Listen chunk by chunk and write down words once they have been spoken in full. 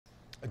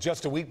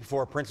Just a week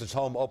before Prince's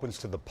home opens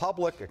to the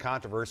public, a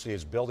controversy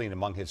is building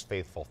among his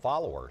faithful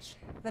followers.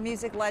 The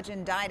music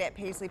legend died at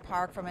Paisley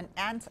Park from an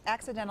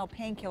accidental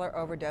painkiller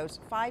overdose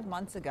 5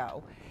 months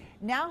ago.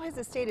 Now his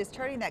estate is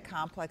turning that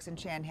complex in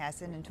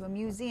Chanhassen into a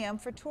museum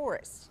for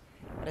tourists.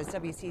 But as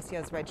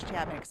WCCO's Reg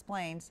Chapman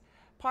explains,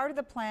 part of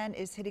the plan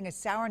is hitting a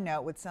sour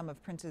note with some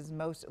of Prince's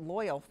most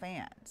loyal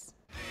fans.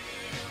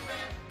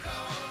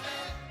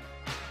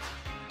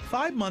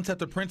 5 months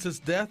after Prince's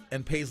death,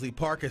 and Paisley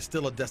Park is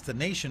still a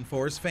destination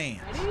for his fans.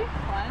 Ready?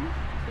 1,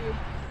 2.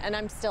 And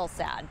I'm still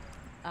sad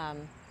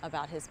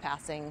about his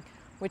passing,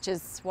 which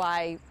is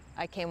why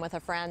I came with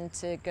a friend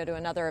to go to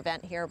another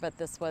event here, but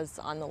this was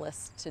on the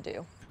list to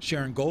do.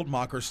 Sharon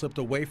Goldmacher slipped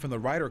away from the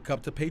Ryder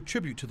Cup to pay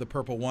tribute to the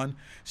Purple One.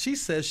 She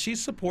says she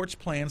supports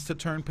plans to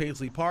turn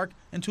Paisley Park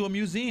into a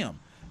museum,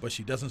 but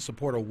she doesn't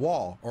support a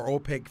wall or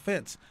opaque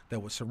fence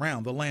that would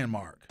surround the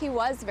landmark. He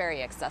was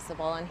very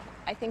accessible, and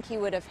I think he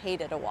would have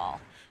hated a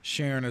wall.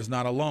 Sharon is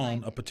not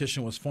alone. A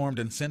petition was formed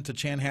and sent to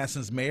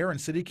Chanhassen's mayor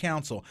and city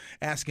council,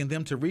 asking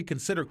them to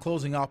reconsider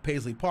closing off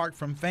Paisley Park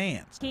from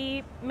fans.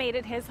 He made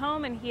it his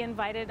home, and he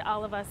invited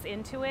all of us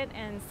into it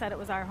and said it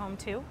was our home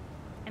too,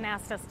 and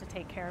asked us to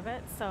take care of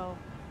it. So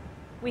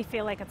we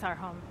feel like it's our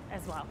home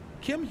as well.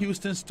 Kim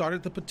Houston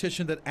started the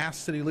petition that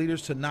asked city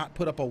leaders to not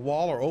put up a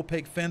wall or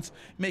opaque fence,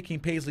 making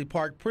Paisley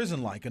Park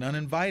prison-like and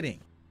uninviting.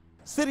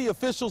 City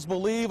officials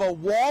believe a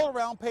wall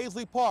around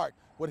Paisley Park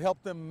would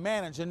help them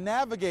manage and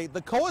navigate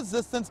the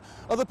coexistence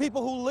of the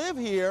people who live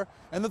here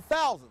and the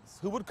thousands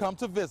who would come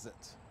to visit.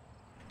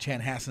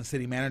 Chanhassen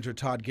City Manager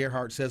Todd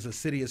Gerhardt says the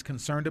city is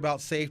concerned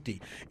about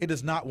safety. It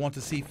does not want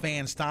to see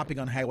fans stopping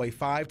on Highway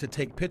 5 to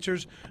take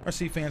pictures or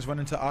see fans run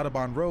into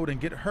Audubon Road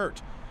and get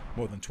hurt.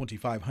 More than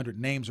 2,500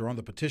 names are on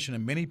the petition,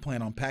 and many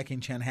plan on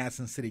packing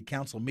Chanhassen City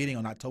Council meeting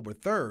on October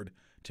 3rd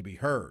to be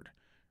heard.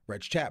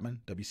 Reg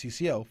Chapman,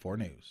 WCCO 4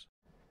 News.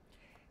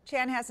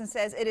 Chanhassen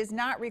says it is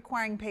not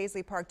requiring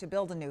Paisley Park to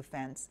build a new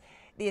fence.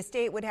 The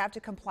estate would have to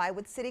comply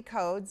with city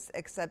codes,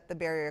 except the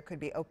barrier could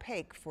be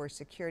opaque for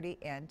security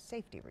and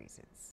safety reasons.